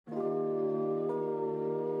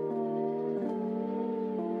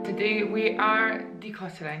today we are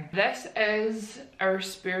decluttering. This is our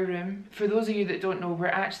spare room. For those of you that don't know, we're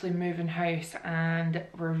actually moving house and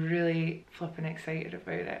we're really flipping excited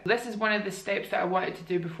about it. This is one of the steps that I wanted to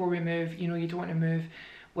do before we move. You know, you don't want to move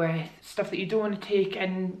with stuff that you don't want to take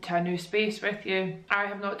into a new space with you. I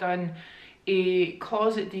have not done a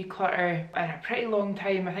closet declutter in a pretty long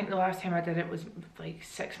time. I think the last time I did it was like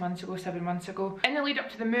 6 months ago, 7 months ago. In the lead up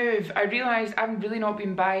to the move, I realised I've really not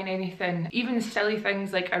been buying anything. Even silly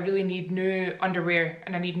things like I really need new underwear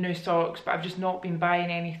and I need new socks, but I've just not been buying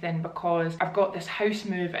anything because I've got this house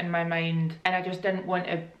move in my mind and I just didn't want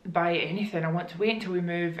to buy anything. I want to wait until we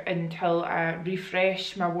move, until I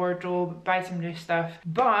refresh my wardrobe, buy some new stuff.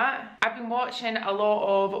 But I've been watching a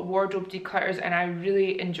lot of wardrobe declutters and I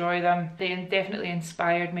really enjoy them. They definitely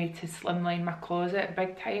inspired me to slimline my closet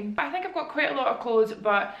big time. But I think I've got quite a lot of clothes,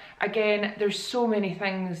 but again, there's so many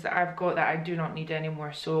things that I've got that I do not need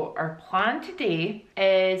anymore. So our plan today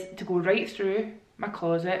is to go right through my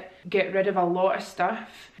closet, get rid of a lot of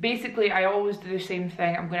stuff. Basically, I always do the same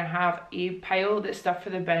thing. I'm gonna have a pile that's stuff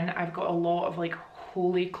for the bin. I've got a lot of like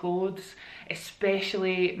holy clothes,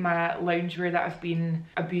 especially my loungewear that I've been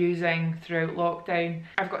abusing throughout lockdown.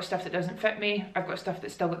 I've got stuff that doesn't fit me. I've got stuff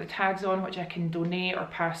that's still got the tags on, which I can donate or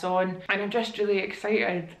pass on. And I'm just really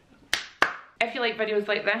excited. If you like videos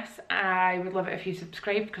like this, I would love it if you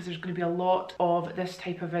subscribe, because there's going to be a lot of this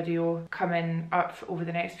type of video coming up over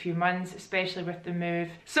the next few months, especially with the move.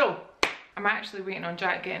 So I'm actually waiting on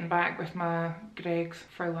Jack getting back with my Greggs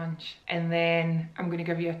for lunch, and then I'm going to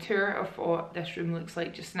give you a tour of what this room looks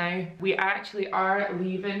like just now. We actually are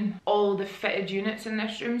leaving all the fitted units in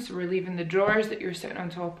this room, so we're leaving the drawers that you're sitting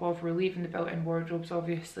on top of, we're leaving the built-in wardrobes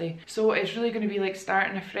obviously. So it's really going to be like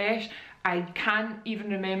starting afresh. I can't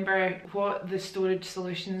even remember what the storage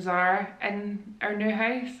solutions are in our new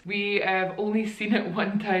house. We have only seen it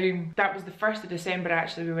one time. That was the 1st of December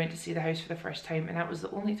actually, we went to see the house for the first time, and that was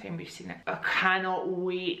the only time we've seen it. I cannot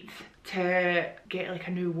wait to get like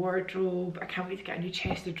a new wardrobe. I can't wait to get a new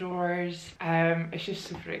chest of drawers. It's just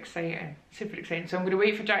super exciting, super exciting. So I'm gonna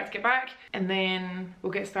wait for Jack to get back and then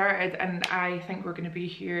we'll get started, and I think we're gonna be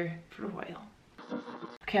here for a while.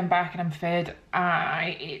 Okay, I'm back and I'm fed.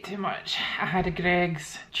 I ate too much. I had a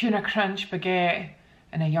Greggs tuna crunch baguette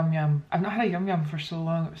and a yum yum. I've not had a yum yum for so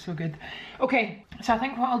long, it was so good. Okay, so I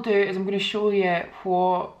think what I'll do is I'm going to show you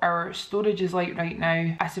what our storage is like right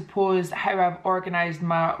now. I suppose how I've organised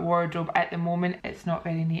my wardrobe at the moment. It's not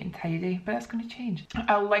very neat and tidy, but that's going to change.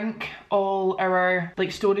 I'll link all our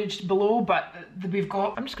like storage below, but we've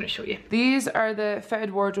got, I'm just going to show you. These are the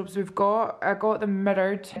fitted wardrobes we've got. I got them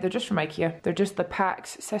mirrored. They're just from IKEA. They're just the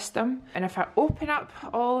PAX system. And if I open up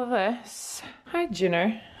all of this, hi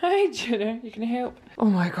Jenner. Hi Jenner, you can help. Oh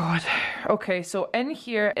my god. Okay, so in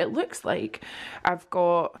here it looks like I've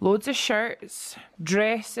got loads of shirts,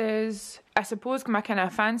 dresses, I suppose my kind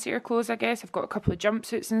of fancier clothes, I guess. I've got a couple of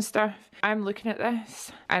jumpsuits and stuff. I'm looking at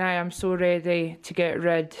this and I am so ready to get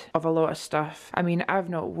rid of a lot of stuff. I mean, I've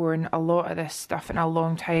not worn a lot of this stuff in a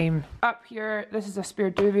long time. Up here, this is a spare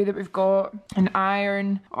duvet that we've got, an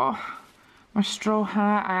iron. Oh, my straw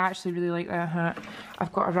hat, I actually really like that hat.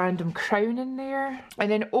 I've got a random crown in there.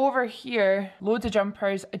 And then over here, loads of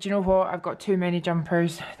jumpers. Do you know what? I've got too many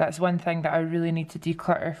jumpers. That's one thing that I really need to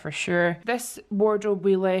declutter for sure. This wardrobe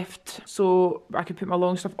we left so I could put my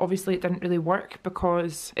long stuff. Obviously it didn't really work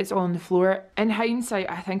because it's all on the floor. In hindsight,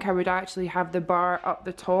 I think I would actually have the bar up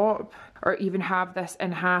the top, or even have this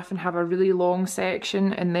in half and have a really long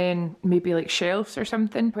section and then maybe like shelves or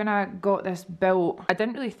something. When I got this built, I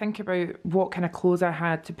didn't really think about what kind of clothes I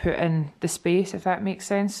had to put in the space, if that makes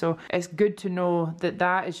sense. So it's good to know that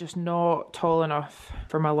that is just not tall enough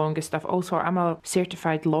for my longest stuff. Also, I'm a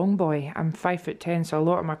certified long boy. I'm 5'10", so a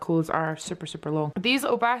lot of my clothes are super, super long. These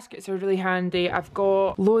little baskets are really handy. I've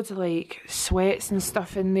got loads of like sweats and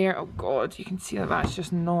stuff in there. Oh god, you can see that that's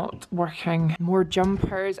just not working. More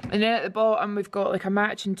jumpers. And then at the bottom we've got like a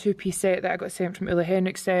matching two-piece set that I got sent from Ulla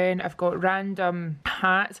Henriksen. I've got random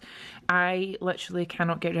hats. I literally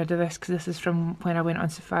cannot get rid of this because this is from when I went on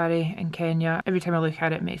safari in Kenya. Every time I look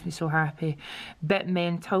at it, it makes me so happy. Bit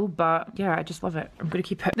mental, but yeah, I just love it. I'm gonna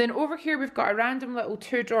keep it. Then over here we've got a random little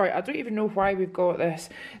 2-drawer. I don't even know why we've got this.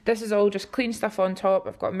 This is all just clean stuff on top.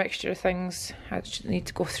 I've got a mixture of things. I just need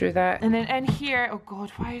to go through that. And then in here, oh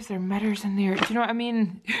god, why is there mirrors in there? Do you know what I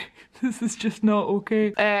mean? This is just not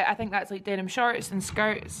okay. I think that's like denim shorts and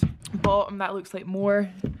skirts. Bottom, that looks like more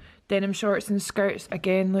denim shorts and skirts.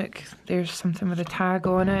 Again, look, there's something with a tag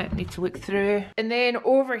on it. Need to look through. And then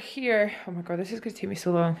over here, oh my god, this is gonna take me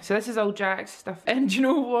so long. So this is all Jack's stuff. And do you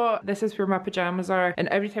know what? This is where my pajamas are. And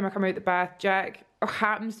every time I come out the bath, Jack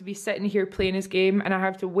happens to be sitting here playing his game and I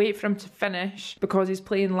have to wait for him to finish because he's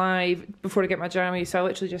playing live before I get my jammies. So I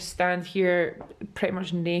literally just stand here pretty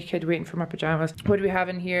much naked waiting for my pajamas. What do we have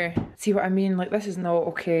in here? See what I mean? Like, this is not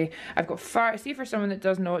okay. I've got see, for someone that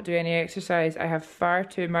does not do any exercise, I have far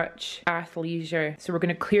too much athleisure. So we're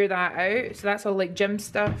gonna clear that out. So that's all like gym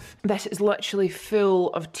stuff. This is literally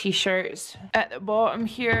full of t-shirts. At the bottom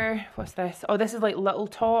here, what's this? Oh, this is like little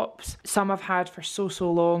tops. Some I've had for so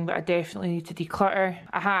long that I definitely need to declutter.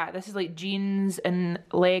 Aha, this is like jeans and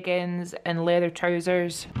leggings and leather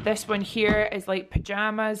trousers. This one here is like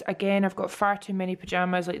pajamas. Again, I've got far too many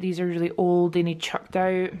pajamas. Like, these are really old, they need chucked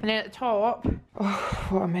out. And then at the top, oh,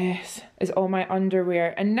 what a mess, is all my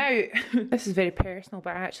underwear. And now, this is very personal,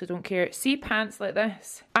 but I actually don't care. See pants like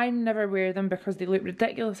this? I never wear them because they look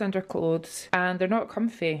ridiculous under clothes and they're not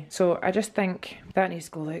comfy. So I just think that needs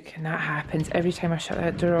to go, look, and that happens. Every time I shut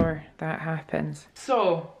that drawer, that happens.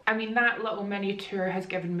 So, I mean, that little mini tour has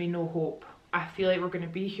given me no hope. I feel like we're going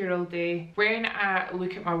to be here all day. When I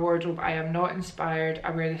look at my wardrobe, I am not inspired.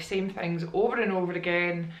 I wear the same things over and over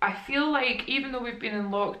again. I feel like even though we've been in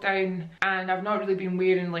lockdown and I've not really been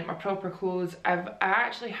wearing like my proper clothes, I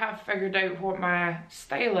actually have figured out what my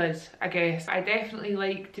style is, I guess. I definitely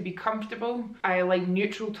like to be comfortable. I like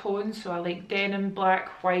neutral tones, so I like denim, black,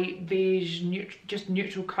 white, beige, just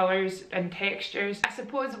neutral colours and textures. I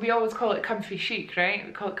suppose we always call it comfy chic, right?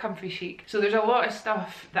 We call it comfy chic. So there's a lot of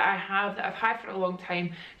stuff that I have that I've had for a long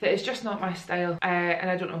time that is just not my style, and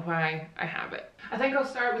I don't know why I have it. I think I'll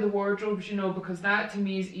start with the wardrobes, you know, because that to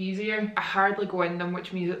me is easier. I hardly go in them,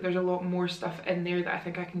 which means that there's a lot more stuff in there that I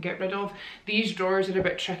think I can get rid of. These drawers are a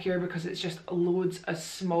bit trickier because it's just loads of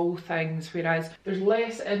small things, whereas there's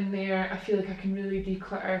less in there. I feel like I can really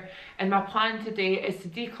declutter, and my plan today is to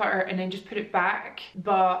declutter and then just put it back,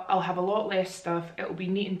 but I'll have a lot less stuff. It'll be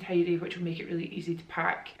neat and tidy, which will make it really easy to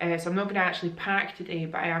pack. So I'm not going to actually pack today,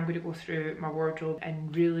 but I am going to go through my wardrobe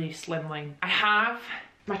and really slimline. I have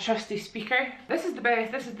my trusty speaker. This is the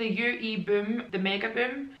best. This is the UE Boom, the Mega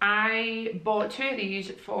Boom. I bought 2 of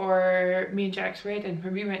these for me and Jack's wedding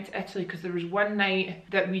when we went to Italy, because there was one night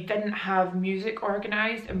that we didn't have music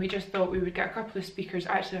organised and we just thought we would get a couple of speakers.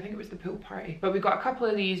 Actually, I think it was the pool party. But we got a couple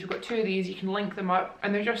of these, we got 2 of these, you can link them up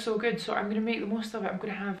and they're just so good. So I'm going to make the most of it. I'm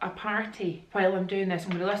going to have a party while I'm doing this.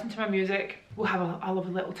 I'm going to listen to my music. We'll have a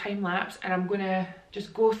lovely little time lapse and I'm going to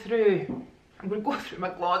just go through. I'm going to go through my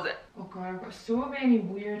closet. Oh god, I've got so many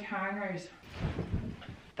weird hangers.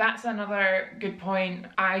 That's another good point.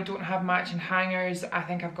 I don't have matching hangers. I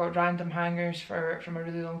think I've got random hangers from a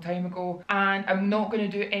really long time ago, and I'm not going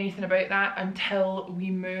to do anything about that until we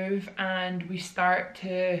move and we start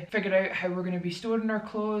to figure out how we're going to be storing our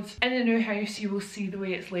clothes. In the new house you will see the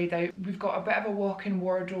way it's laid out. We've got a bit of a walk-in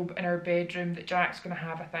wardrobe in our bedroom that Jack's going to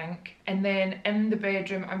have, I think, and then in the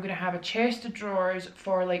bedroom I'm going to have a chest of drawers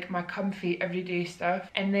for like my comfy everyday stuff,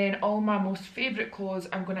 and then all my most favourite clothes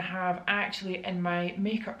I'm going to have actually in my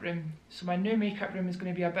makeup room. So my new makeup room is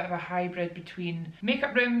going to be a bit of a hybrid between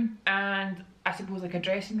makeup room and I suppose like a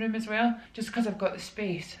dressing room as well, just because I've got the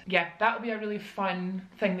space. Yeah, that'll be a really fun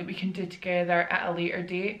thing that we can do together at a later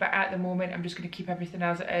date, but at the moment I'm just going to keep everything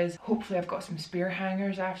as it is. Hopefully I've got some spare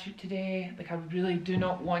hangers after today. Like, I really do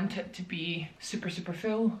not want it to be super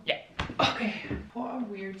full. Yeah. Okay, what a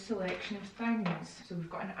weird selection of things. So we've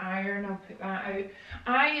got an iron, I'll put that out.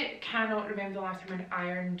 I cannot remember the last time I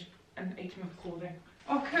ironed an item of clothing.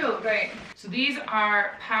 Oh cool, right. So these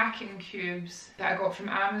are packing cubes that I got from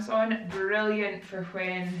Amazon. Brilliant for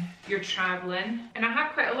when you're traveling. And I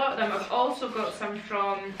have quite a lot of them. I've also got some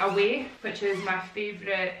from Away, which is my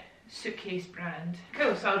favourite suitcase brand.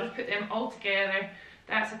 Cool, so I'll just put them all together.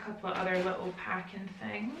 That's a couple of other little packing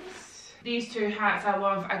things. These 2 hats I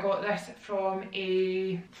love. I got this from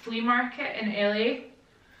a flea market in LA.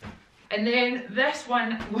 And then this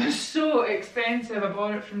one was so expensive. I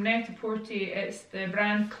bought it from Net-a-Porter. It's the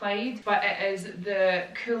brand Clyde, but it is the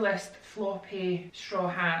coolest floppy straw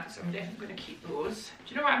hat, so I'm definitely going to keep those.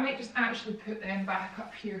 Do you know what? I might just actually put them back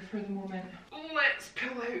up here for the moment. Let's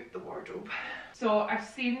pull out the wardrobe. So I've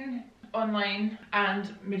seen online,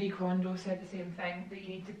 and Marie Kondo said the same thing, that you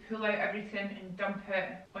need to pull out everything and dump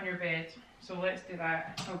it on your bed. So let's do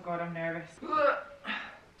that. Oh god, I'm nervous.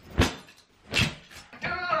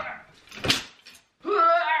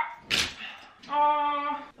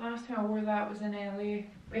 Oh, the last time I wore that was in LA.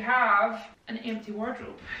 We have an empty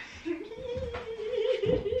wardrobe.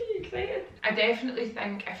 Excited. I definitely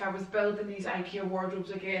think if I was building these IKEA wardrobes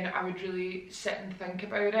again, I would really sit and think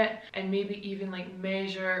about it and maybe even like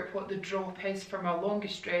measure what the drop is for my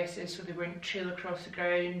longest dresses so they wouldn't trail across the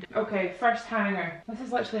ground. Okay, first hanger. This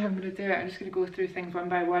is literally how I'm going to do it. I'm just going to go through things one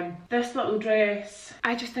by one. This little dress,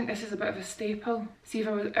 I just think this is a bit of a staple. See, if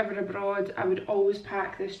I was ever abroad, I would always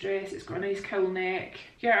pack this dress. It's got a nice cowl neck.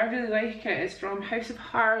 Yeah, I really like it. It's from House of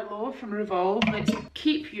Harlow from Revolve. It's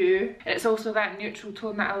Keep You. It's also that neutral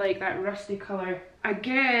tone that I like, that rusty colour.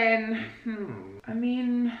 Again, I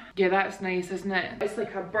mean, yeah, that's nice, isn't it? It's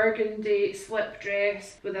like a burgundy slip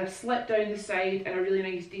dress with a slip down the side and a really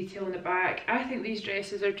nice detail in the back. I think these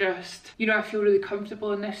dresses are just, you know, I feel really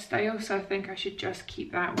comfortable in this style, so I think I should just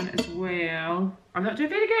keep that one as well. I'm not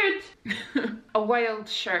doing very good. A wild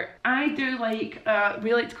shirt. I do like,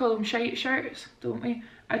 we like to call them shite shirts, don't we?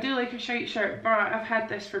 I do like a shite shirt, but I've had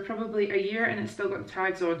this for probably a year and it's still got the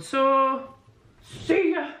tags on, so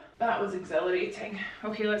see ya. That was exhilarating.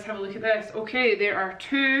 Okay, let's have a look at this. Okay, there are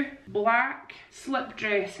two black slip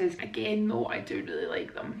dresses. Again, though, I do really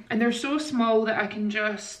like them. And they're so small that I can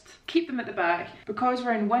just keep them at the back. Because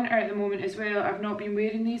we're in winter at the moment as well, I've not been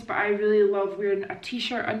wearing these, but I really love wearing a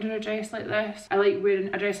t-shirt under a dress like this. I like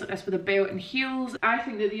wearing a dress like this with a belt and heels. I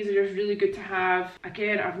think that these are just really good to have.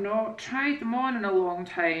 Again, I've not tried them on in a long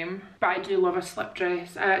time, but I do love a slip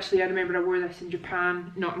dress. I remember I wore this in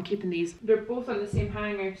Japan. No, I'm keeping these. They're both on the same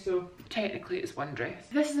hanger, so technically it's one dress.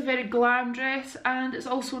 This is a very glam dress and it's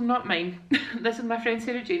also not mine. This is my friend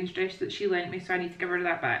Sarah Jane's dress that she lent me, so I need to give her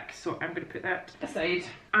that back, so I'm going to put that aside.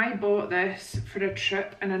 I bought this for a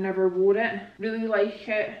trip and I never wore it. Really like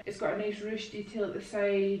it. It's got a nice ruche detail at the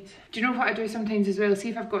side. Do you know what I do sometimes as well? See,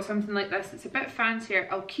 if I've got something like this that's a bit fancier,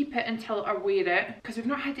 I'll keep it until I wear it, because we've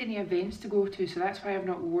not had any events to go to, so that's why I've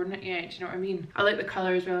not worn it yet. Do you know what I mean? I like the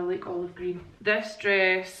colour as well. I like olive green. This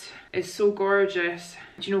dress is so gorgeous.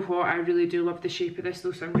 Do you know what? I really do love the shape of this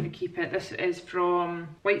though, so I'm going to keep it. This is from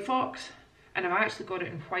White Fox. And I've actually got it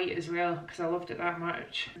in white as well because I loved it that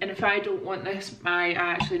much. And if I don't want this, I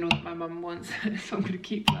actually know that my mum wants it, so I'm going to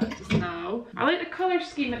keep that just now. I like the colour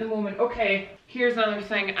scheme at the moment. Okay, here's another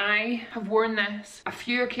thing. I have worn this a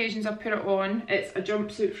few occasions. I've put it on. It's a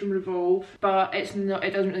jumpsuit from Revolve, but it's not.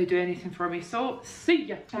 It doesn't really do anything for me. So see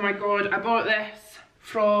ya. Oh my god, I bought this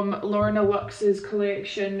from Lorna Lux's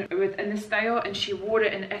collection in this style, and she wore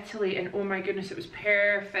it in Italy, and oh my goodness, it was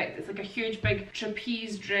perfect. It's like a huge big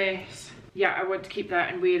trapeze dress. Yeah, I want to keep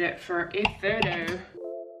that and wear it for a photo.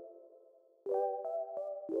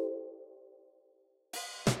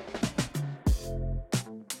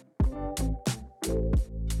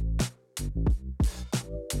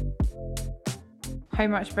 How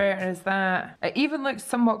much better is that? It even looks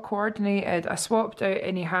somewhat coordinated. I swapped out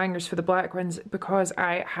any hangers for the black ones because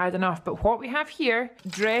I had enough. But what we have here,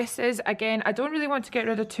 dresses. Again, I don't really want to get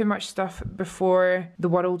rid of too much stuff before the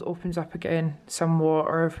world opens up again somewhat,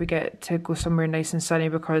 or if we get to go somewhere nice and sunny,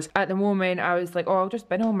 because at the moment I was like, oh, I'll just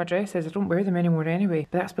bin all my dresses. I don't wear them anymore anyway.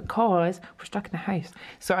 But that's because we're stuck in the house.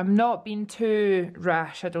 So I'm not being too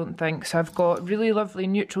rash, I don't think. So I've got really lovely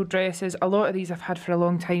neutral dresses. A lot of these I've had for a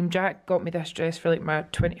long time. Jack got me this dress for like my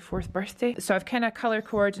 24th birthday, so I've kind of colour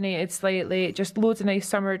coordinated slightly. Just loads of nice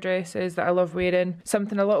summer dresses that I love wearing,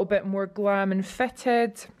 something a little bit more glam and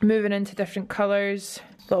fitted, moving into different colours.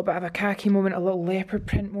 A little bit of a khaki moment, a little leopard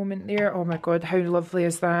print moment there. Oh my god, how lovely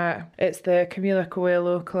is that? It's the Camila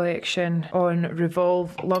Coelho collection on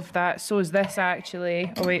Revolve. Love that. So is this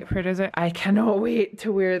actually. Oh wait, where is it? I cannot wait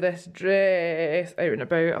to wear this dress out and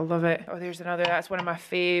about. I love it. Oh, there's another. That's one of my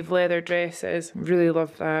fave leather dresses. Really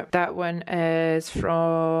love that. That one is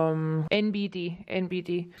from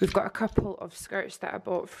NBD. We've got a couple of skirts that I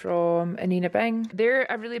bought from Anina Bing. They're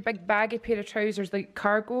a really big baggy pair of trousers, like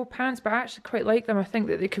cargo pants, but I actually quite like them. I think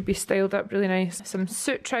that they could be styled up really nice. Some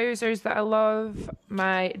suit trousers that I love.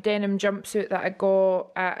 My denim jumpsuit that I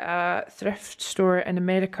got at a thrift store in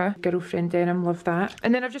America. Girlfriend denim, love that.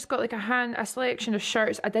 And then I've just got like a selection of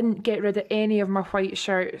shirts. I didn't get rid of any of my white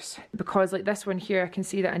shirts because like this one here, I can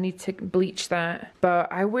see that I need to bleach that.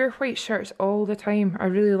 But I wear white shirts all the time. I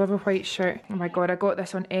really love a white shirt. Oh my god, I got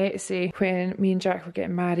this on Etsy when me and Jack were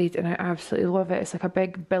getting married and I absolutely love it. It's like a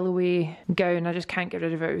big billowy gown. I just can't get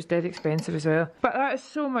rid of it. It was dead expensive as well. But that is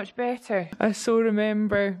so much better. I so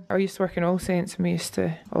remember I used to work in All Saints and we used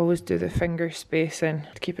to always do the finger spacing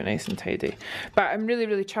to keep it nice and tidy. But I'm really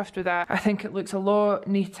chuffed with that. I think it looks a lot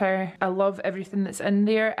neater. I love everything that's in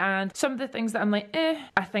there, and some of the things that I'm like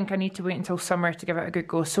I think I need to wait until summer to give it a good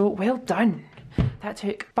go. So well done. That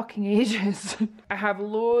took fucking ages. I have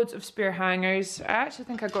loads of spare hangers. I actually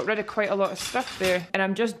think I got rid of quite a lot of stuff there, and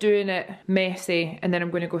I'm just doing it messy, and then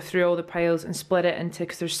I'm going to go through all the piles and split it into,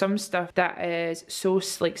 because there's some stuff that is so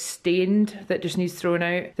like stained that just needs thrown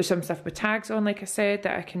out. There's some stuff with tags on, like I said,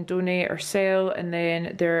 that I can donate or sell, and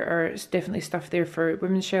then there are definitely stuff there for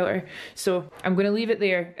women's shelter. So I'm going to leave it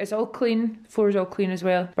there. It's all clean, the floor's all clean as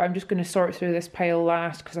well, but I'm just going to sort through this pile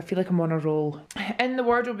last because I feel like I'm on a roll. In the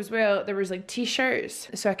wardrobe as well, there was like t-shirts,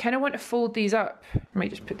 so I kind of want to fold these up. I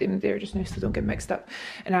might just put them there just now so they don't get mixed up.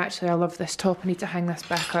 And actually I love this top, I need to hang this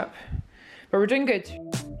back up. But we're doing good.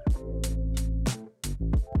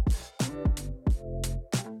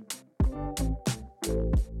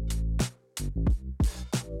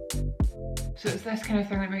 So it's this kind of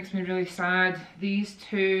thing that makes me really sad. These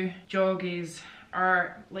two joggies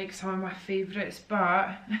are like some of my favourites,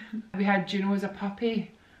 but we had Juno as a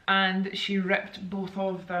puppy and she ripped both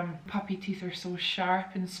of them. Puppy teeth are so sharp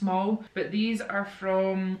and small. But these are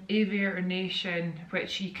from Aviator Nation,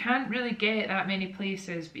 which you can't really get that many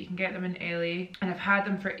places, but you can get them in LA. And I've had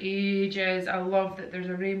them for ages. I love that there's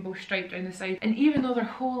a rainbow stripe down the side. And even though they're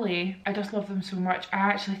holey, I just love them so much. I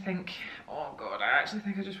actually think, oh god, I just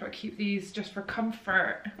want to keep these just for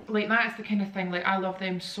comfort. Like, that's the kind of thing, like, I love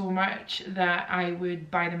them so much that I would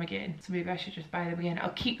buy them again. So maybe I should just buy them again. I'll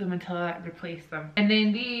keep them until I replace them. And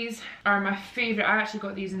then these are my favourite. I actually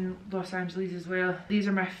got these in Los Angeles as well. These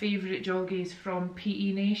are my favourite joggies from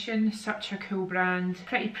PE Nation. Such a cool brand.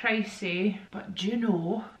 Pretty pricey, but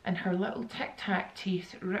Juno and her little Tic Tac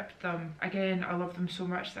teeth ripped them. Again, I love them so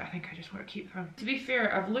much that I think I just want to keep them. To be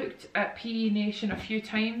fair, I've looked at PE Nation a few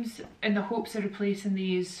times in the hopes of replacing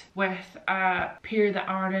these with a pair that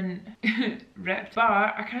aren't ripped, but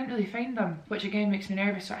I can't really find them, which again makes me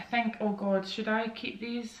nervous. So I think, oh god, should I keep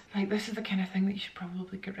these? Like, this is the kind of thing that you should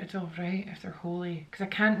probably get rid of, right, if they're holey, because I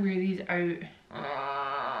can't wear these out.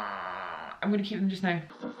 I'm gonna keep them just now.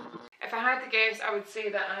 If I had to guess, I would say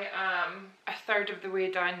that I am a third of the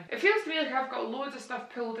way done. It feels to me like I've got loads of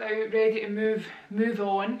stuff pulled out, ready to move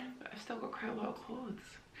on, but I've still got quite a lot of clothes.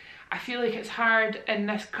 I feel like it's hard in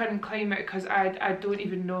this current climate because I don't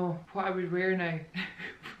even know what I would wear now.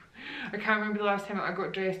 I can't remember the last time I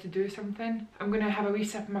got dressed to do something. I'm gonna have a wee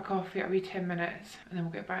sip of my coffee, a wee 10 minutes, and then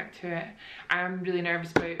we'll get back to it. I'm really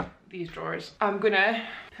nervous about these drawers. I'm gonna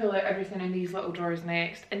pull out everything in these little drawers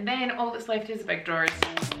next, and then all that's left is the big drawers.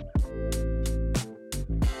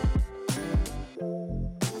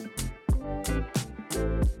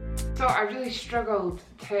 So I really struggled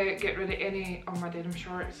to get rid of any of my denim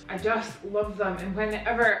shorts. I just love them, and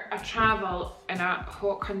whenever I travel in a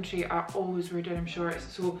hot country, I always wear denim shorts.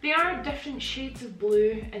 So they are different shades of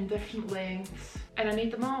blue and different lengths, and I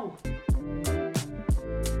need them all.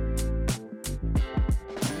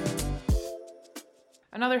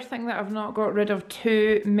 Another thing that I've not got rid of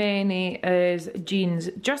too many is jeans.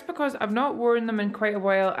 Just because I've not worn them in quite a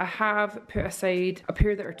while, I have put aside a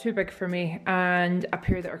pair that are too big for me and a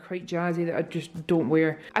pair that are quite jazzy that I just don't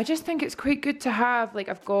wear. I just think it's quite good to have, like,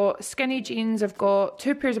 I've got skinny jeans, I've got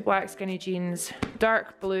two pairs of black skinny jeans,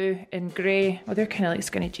 dark blue and grey. Oh, they're kind of like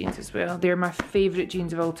skinny jeans as well. They're my favourite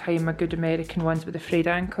jeans of all time, my good American ones with a frayed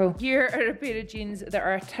ankle. Here are a pair of jeans that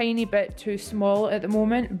are a tiny bit too small at the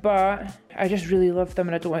moment, but I just really love them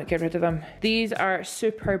and I don't want to get rid of them. These are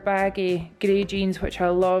super baggy grey jeans, which I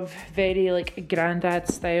love, very like granddad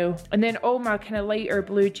style. And then all my kind of lighter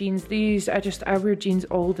blue jeans, these I wear jeans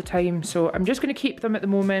all the time, so I'm just going to keep them at the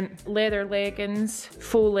moment. Leather leggings,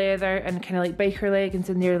 faux leather, and kind of like biker leggings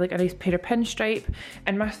in there, like a nice pair of pinstripe.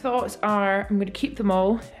 And my thoughts are I'm going to keep them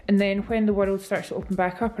all, and then when the world starts to open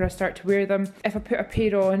back up or I start to wear them, if I put a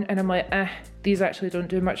pair on and I'm like, these actually don't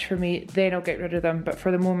do much for me, then I'll get rid of them. But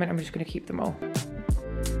for the moment, I'm just going to keep them all.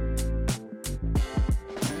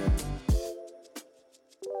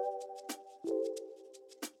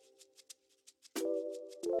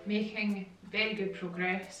 Making very good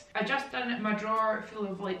progress. I just done my drawer full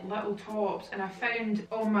of like little tops and I found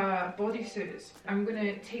all my bodysuits. I'm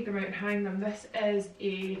gonna take them out and hang them. This is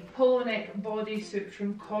a polo neck bodysuit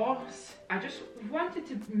from COS. I just wanted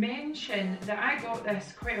to mention that I got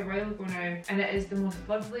this quite a while ago now, and it is the most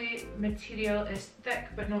lovely material. It's thick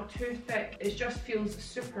but not too thick. It just feels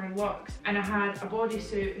super luxe. And I had a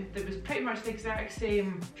bodysuit that was pretty much the exact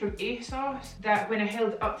same from ASOS, that when I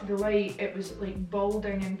held it up to the light it was like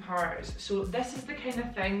balding in parts. So this is the kind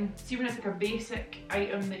of thing, see when it's like a basic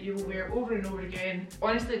item that you will wear over and over again.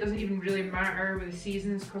 Honestly, it doesn't even really matter with the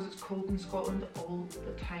seasons because it's cold in Scotland all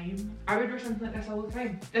the time. I would wear something like this all the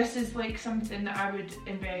time. This is like something that I would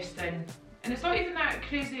invest in And it's not even that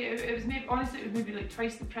crazy. It was maybe, honestly, it was maybe like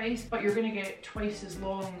twice the price, but you're gonna get twice as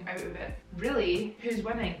long out of it. Really, who's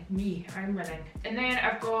winning? Me, I'm winning. And then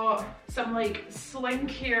I've got some like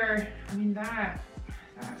slinkier, I mean that's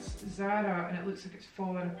Zara, and it looks like it's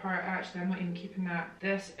falling apart. Actually, I'm not even keeping that.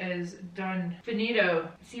 This is done. Finito.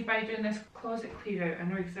 See, by doing this closet clear out, I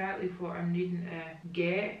know exactly what I'm needing to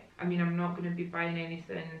get. I mean, I'm not going to be buying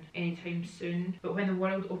anything anytime soon, but when the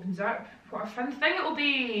world opens up, what a fun thing it'll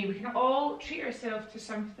be. We can all treat ourselves to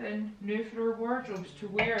something new for our wardrobes to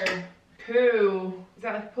wear. Cool. Is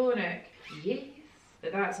that like a polo neck? Yes.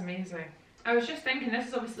 But that's amazing. I was just thinking, this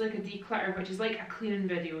is obviously like a declutter, which is like a cleaning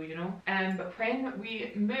video, you know. But when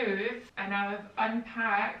we move and I've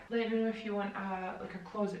unpacked, let me know if you want like a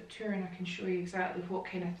closet tour, and I can show you exactly what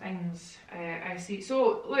kind of things I see.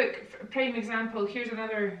 So look, for a prime example, here's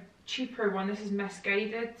another cheaper one. This is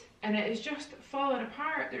Misguided, and it is just falling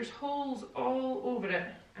apart. There's holes all over it.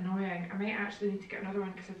 Annoying. I might actually need to get another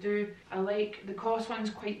one because I like the COS one's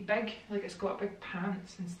quite big, like it's got big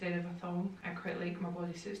pants instead of a thong. I quite like my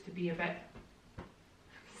bodysuits to be a bit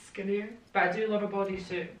skinnier, but I do love a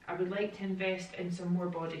bodysuit. I would like to invest in some more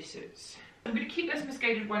bodysuits. I'm going to keep this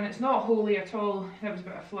Misguided one. It's not holy at all. That was a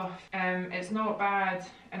bit of fluff. It's not bad,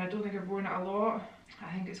 and I don't think I've worn it a lot.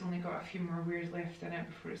 I think it's only got a few more wears left in it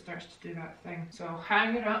before it starts to do that thing. So I'll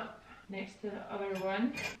hang it up next to the other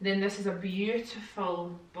one. Then this is a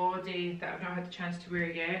beautiful body that I've not had the chance to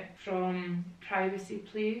wear yet, from Privacy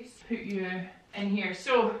Place. Put you in here.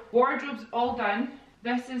 So wardrobe's all done.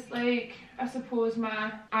 This is like, I suppose,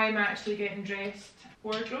 my I'm actually getting dressed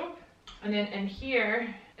wardrobe. And then in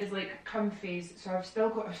here is like comfies. So I've still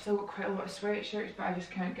got quite a lot of sweatshirts, but I just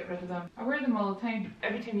can't get rid of them. I wear them all the time.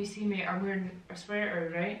 Every time you see me, I'm wearing a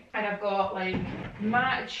sweater, right? And I've got like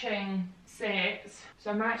matching sets. So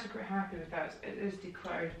I'm actually quite happy with that. It is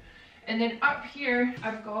decluttered. And then up here,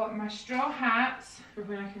 I've got my straw hats for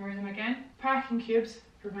when I can wear them again. Packing cubes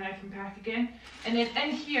for when I can pack again. And then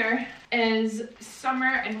in here is summer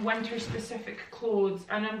and winter specific clothes,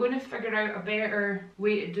 and I'm going to figure out a better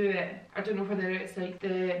way to do it. I don't know whether it's like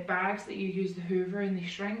the bags that you use to hoover and they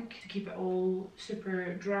shrink to keep it all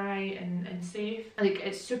super dry and safe. Like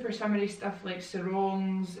it's super summery stuff like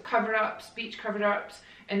sarongs, cover-ups, beach cover-ups,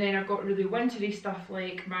 and then I've got really wintry stuff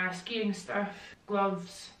like my skiing stuff,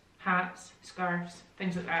 gloves, hats, scarves,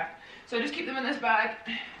 things like that. So I just keep them in this bag.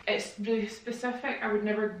 It's really specific. I would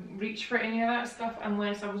never reach for any of that stuff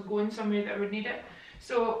unless I was going somewhere that I would need it.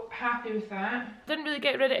 So happy with that. Didn't really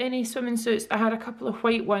get rid of any swimming suits. I had a couple of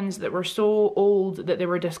white ones that were so old that they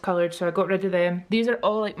were discoloured, so I got rid of them. These are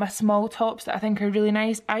all like my small tops that I think are really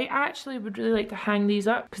nice. I actually would really like to hang these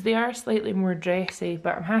up because they are slightly more dressy,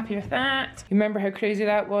 but I'm happy with that. You remember how crazy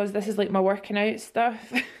that was? This is like my working out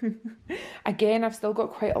stuff. Again, I've still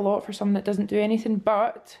got quite a lot for someone that doesn't do anything,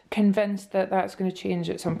 but convinced that that's going to change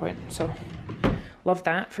at some point. So love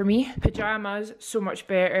that for me. Pyjamas, so much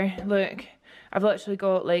better. Look. I've literally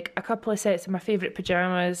got like a couple of sets of my favourite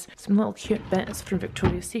pyjamas, some little cute bits from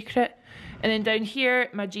Victoria's Secret, and then down here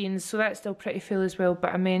my jeans, so that's still pretty full as well,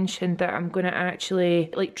 but I mentioned that I'm going to actually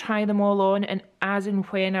like try them all on, and as and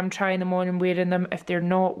when I'm trying them on and wearing them, if they're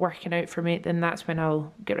not working out for me, then that's when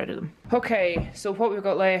I'll get rid of them. Okay, so what we've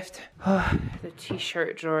got left, oh, the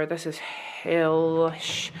t-shirt drawer, this is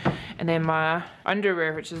hellish, and then my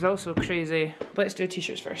underwear, which is also crazy. Let's do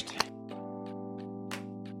t-shirts first.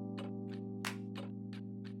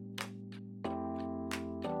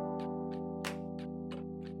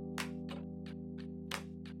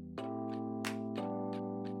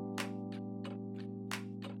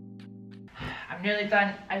 I'm nearly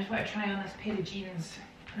done. I just want to try on this pair of jeans.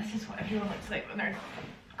 This is what everyone looks like when they're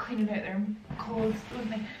cleaning out their clothes, don't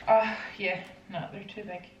they? Yeah, no, they're too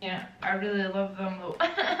big. Yeah, I really love them though.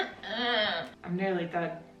 I'm nearly done.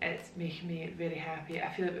 It's making me very happy.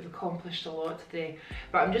 I feel like we've accomplished a lot today.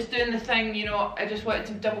 But I'm just doing the thing, you know, I just wanted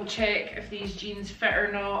to double check if these jeans fit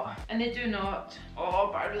or not. And they do not. Oh,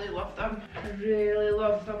 but I really love them. I really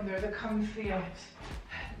love them. They're the comfiest.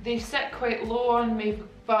 They sit quite low on me,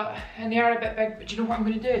 and they are a bit big, but do you know what I'm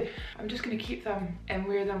going to do? I'm just going to keep them and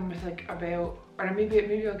wear them with like a belt, or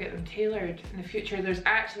maybe I'll get them tailored in the future. There's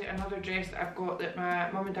actually another dress that I've got that my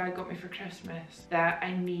mum and dad got me for Christmas that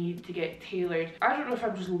I need to get tailored. I don't know if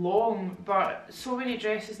I'm just long, but so many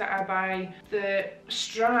dresses that I buy, the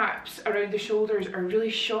straps around the shoulders are really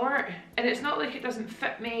short, and it's not like it doesn't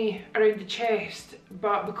fit me around the chest,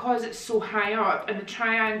 but because it's so high up and the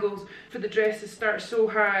triangles for the dresses start so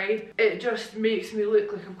high, it just makes me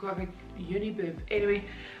look like I've got a big uni boob. Anyway,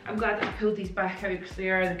 I'm glad that I pulled these back out because they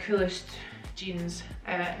are the coolest jeans.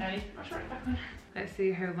 Now I need to put my shorts back on. Let's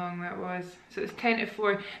see how long that was. So it's 10 to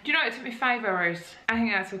 4. Do you know what? It took me 5 hours. I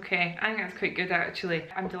think that's okay. I think that's quite good actually.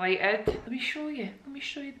 I'm delighted. Let me show you. Let me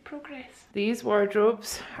show you the progress. These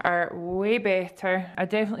wardrobes are way better. I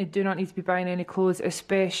definitely do not need to be buying any clothes,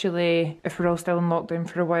 especially if we're all still in lockdown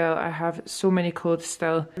for a while. I have so many clothes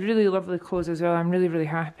still. Really lovely clothes as well. I'm really, really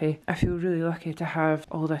happy. I feel really lucky to have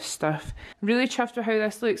all this stuff. Really chuffed with how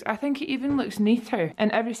this looks. I think it even looks neater.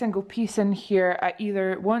 And every single piece in here I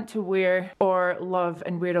either want to wear or love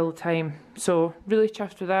and wear all the time. So really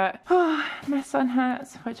chuffed with that. Oh, my sun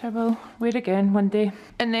hats, which I will wear again one day.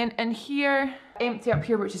 And then in here, empty up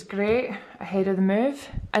here, which is great, ahead of the move.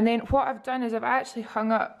 And then what I've done is I've actually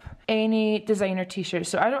hung up any designer t-shirts.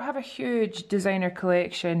 So I don't have a huge designer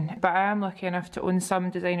collection, but I am lucky enough to own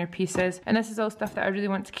some designer pieces. And this is all stuff that I really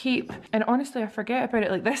want to keep. And honestly, I forget about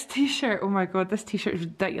it. Like this t-shirt, oh my god, this t-shirt is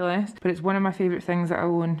ridiculous. But it's one of my favourite things that I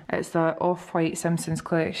own. It's the off-white Simpsons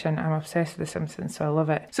collection. I'm obsessed with the Simpsons, so I love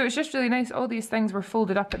it. So it's just really nice. All these things were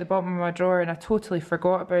folded up at the bottom of my drawer and I totally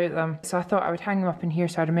forgot about them. So I thought I would hang them up in here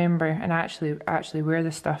so I remember and actually wear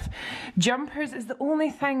this stuff. Jumpers is the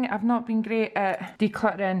only thing I've not been great at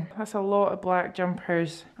decluttering. That's a lot of black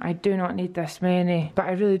jumpers. I do not need this many, but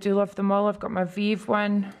I really do love them all. I've got my Vive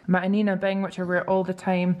one, my Anina Bing, which I wear all the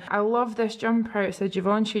time. I love this jumper. It's a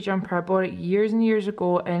Givenchy jumper. I bought it years and years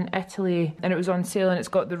ago in Italy and it was on sale and it's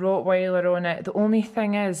got the Rottweiler on it. The only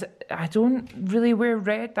thing is I don't really wear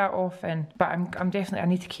red that often, but I'm definitely, I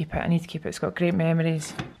need to keep it. I need to keep it. It's got great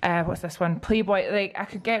memories. What's this one? Playboy. Like, I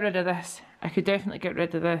could get rid of this. I could definitely get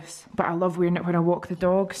rid of this, but I love wearing it when I walk the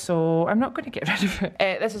dog, so I'm not going to get rid of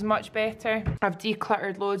it. This is much better. I've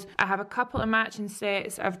decluttered loads. I have a couple of matching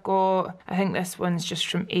sets. I've got, I think this one's just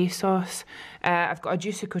from ASOS. I've got a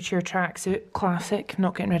Juicy Couture tracksuit, classic,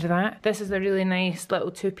 not getting rid of that. This is a really nice little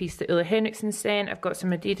two-piece that Ulla Henriksen sent. I've got some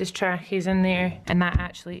Adidas trackies in there, and that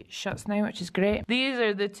actually shuts now, which is great. These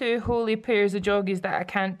are the two holy pairs of joggies that I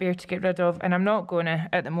can't bear to get rid of, and I'm not gonna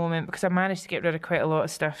at the moment because I've managed to get rid of quite a lot of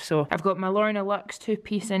stuff. So I've got my Lorna Luxe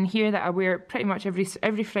two-piece in here that I wear pretty much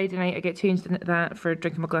every Friday night. I get changed into that for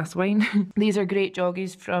drinking my glass of wine. These are great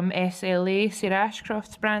joggies from SLA, Sarah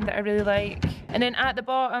Ashcroft's brand that I really like. And then at the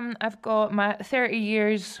bottom, I've got my 30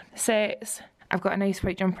 years sets. I've got a nice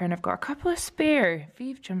white jumper and I've got a couple of spare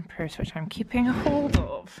Vive jumpers, which I'm keeping a hold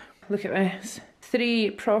of. Look at this.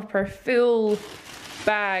 3 proper full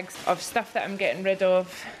bags of stuff that I'm getting rid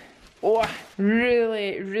of. Oh,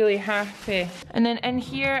 really, really happy. And then in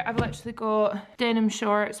here, I've literally got denim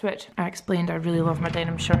shorts, which I explained I really love my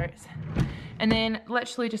denim shorts. And then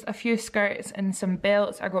literally just a few skirts and some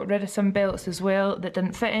belts. I got rid of some belts as well that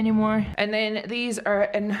didn't fit anymore. And then these are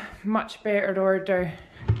in much better order.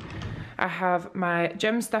 I have my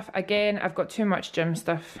gym stuff again. I've got too much gym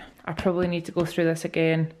stuff. I probably need to go through this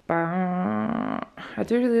again, but I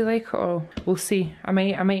do really like it all. We'll see. I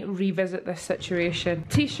might revisit this situation.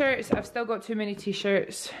 T-shirts, I've still got too many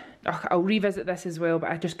t-shirts. I'll revisit this as well,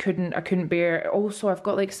 but I couldn't bear it. Also, I've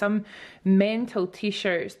got like some mental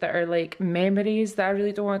t-shirts that are like memories that I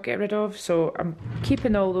really don't want to get rid of, so I'm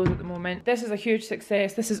keeping all those at the moment. This is a huge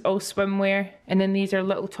success. This is all swimwear, and then these are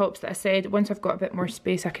little tops that I said once I've got a bit more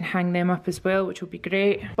space I can hang them up as well, which will be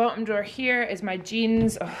great. Bottom drawer here is my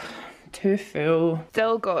jeans. Oh, too full.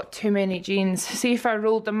 Still got too many jeans. See, if I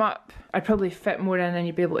rolled them up, I'd probably fit more in and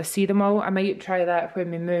you'd be able to see them all. I might try that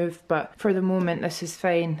when we move, but for the moment this is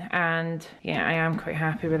fine, and yeah, I am quite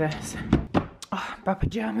happy with this. Oh, my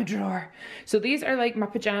pyjama drawer. So these are like my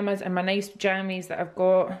pyjamas and my nice jammies that I've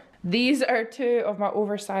got. These are 2 of my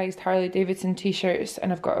oversized Harley Davidson t-shirts,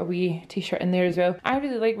 and I've got a wee t-shirt in there as well. I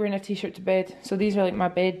really like wearing a t-shirt to bed, so these are like my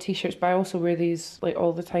bed t-shirts, but I also wear these like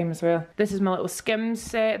all the time as well. This is my little Skims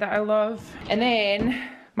set that I love. And then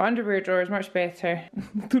my underwear drawer is much better.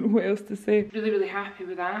 I don't know what else to say. Really, really happy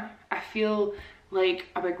with that. I feel like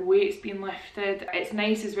a big weight's been lifted. It's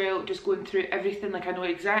nice as well just going through everything. Like, I know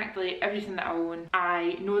exactly everything that I own.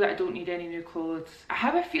 I know that I don't need any new clothes. I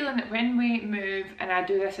have a feeling that when we move and I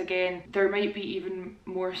do this again, there might be even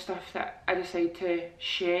more stuff that I decide to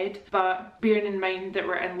shed, but bearing in mind that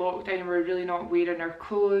we're in lockdown and we're really not wearing our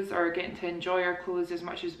clothes or getting to enjoy our clothes as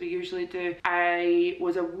much as we usually do, I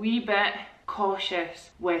was a wee bit cautious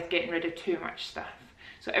with getting rid of too much stuff.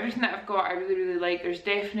 So everything that I've got I really, really like. There's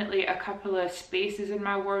definitely a couple of spaces in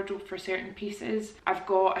my wardrobe for certain pieces. I've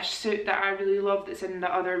got a suit that I really love that's in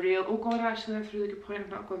the other rail. Oh god, actually that's a really good point,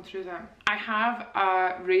 I've not gone through that. I have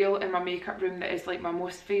a rail in my makeup room that is like my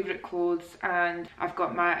most favourite clothes, and I've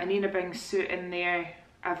got my Anina Bing suit in there.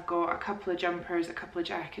 I've got a couple of jumpers, a couple of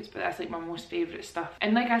jackets, but that's like my most favourite stuff.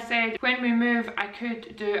 And like I said, when we move, I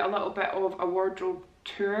could do a little bit of a wardrobe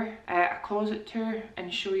tour, a closet tour,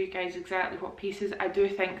 and show you guys exactly what pieces. I do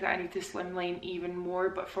think that I need to slimline even more,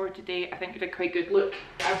 but for today I think I did quite good. Look,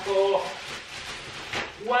 I've got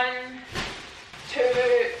 1, 2,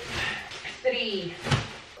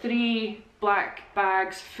 3 black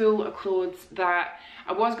bags full of clothes that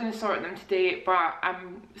I was going to sort them today, but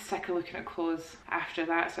I'm sick of looking at clothes after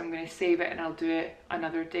that, so I'm going to save it and I'll do it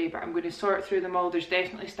another day. But I'm going to sort through them all. There's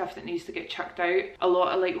definitely stuff that needs to get chucked out. A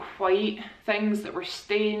lot of like white things that were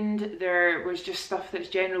stained. There was just stuff that's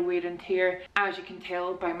general wear and tear. As you can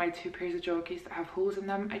tell by my 2 pairs of joggies that have holes in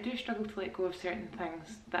them, I do struggle to let go of certain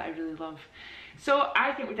things that I really love. So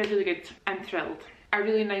I think we did really good. I'm thrilled. A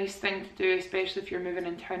really nice thing to do, especially if you're moving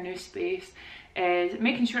into a new space, is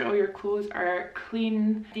making sure all your clothes are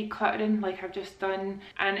clean, decluttering like I've just done,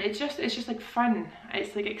 and it's just like fun.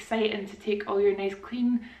 It's like exciting to take all your nice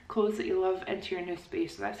clean clothes that you love into your new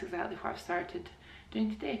space. So that's exactly what I've started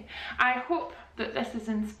doing today. I hope that this has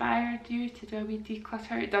inspired you to do a wee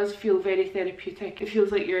declutter. It does feel very therapeutic. It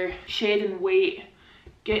feels like you're shedding weight,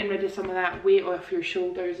 getting rid of some of that weight off your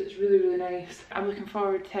shoulders. It's really, really nice. I'm looking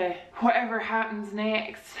forward to whatever happens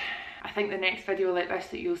next. I think the next video like this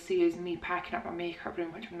that you'll see is me packing up my makeup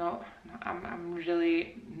room, which I'm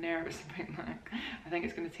really nervous about that. I think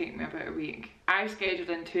it's going to take me about a week. I've scheduled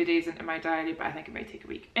in 2 days into my diary, but I think it might take a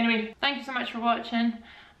week. Anyway, thank you so much for watching,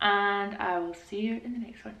 and I will see you in the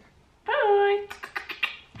next one. Bye!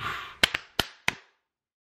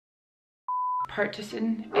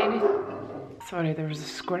 Purchasing anything. Sorry, there was a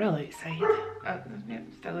squirrel outside. Yeah,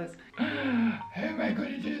 still is. How am I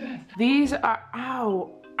going to do this? These are,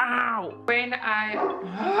 ow, ow. When I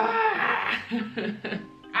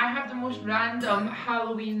have the most random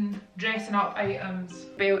Halloween dressing up items.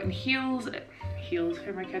 Belt and heels. Heels,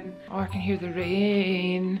 who am I kidding? Oh, I can hear the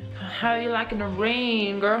rain. How are you liking the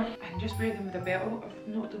rain, girl? I can just wear them with a belt. I've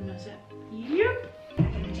not done this yet. Yep.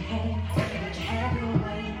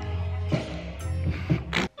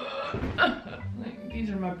 These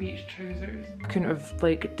are my beach trousers. I couldn't have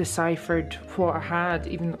like deciphered what I had,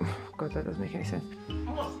 even though, oh god, that doesn't make any sense.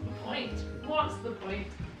 What's the point? What's the point?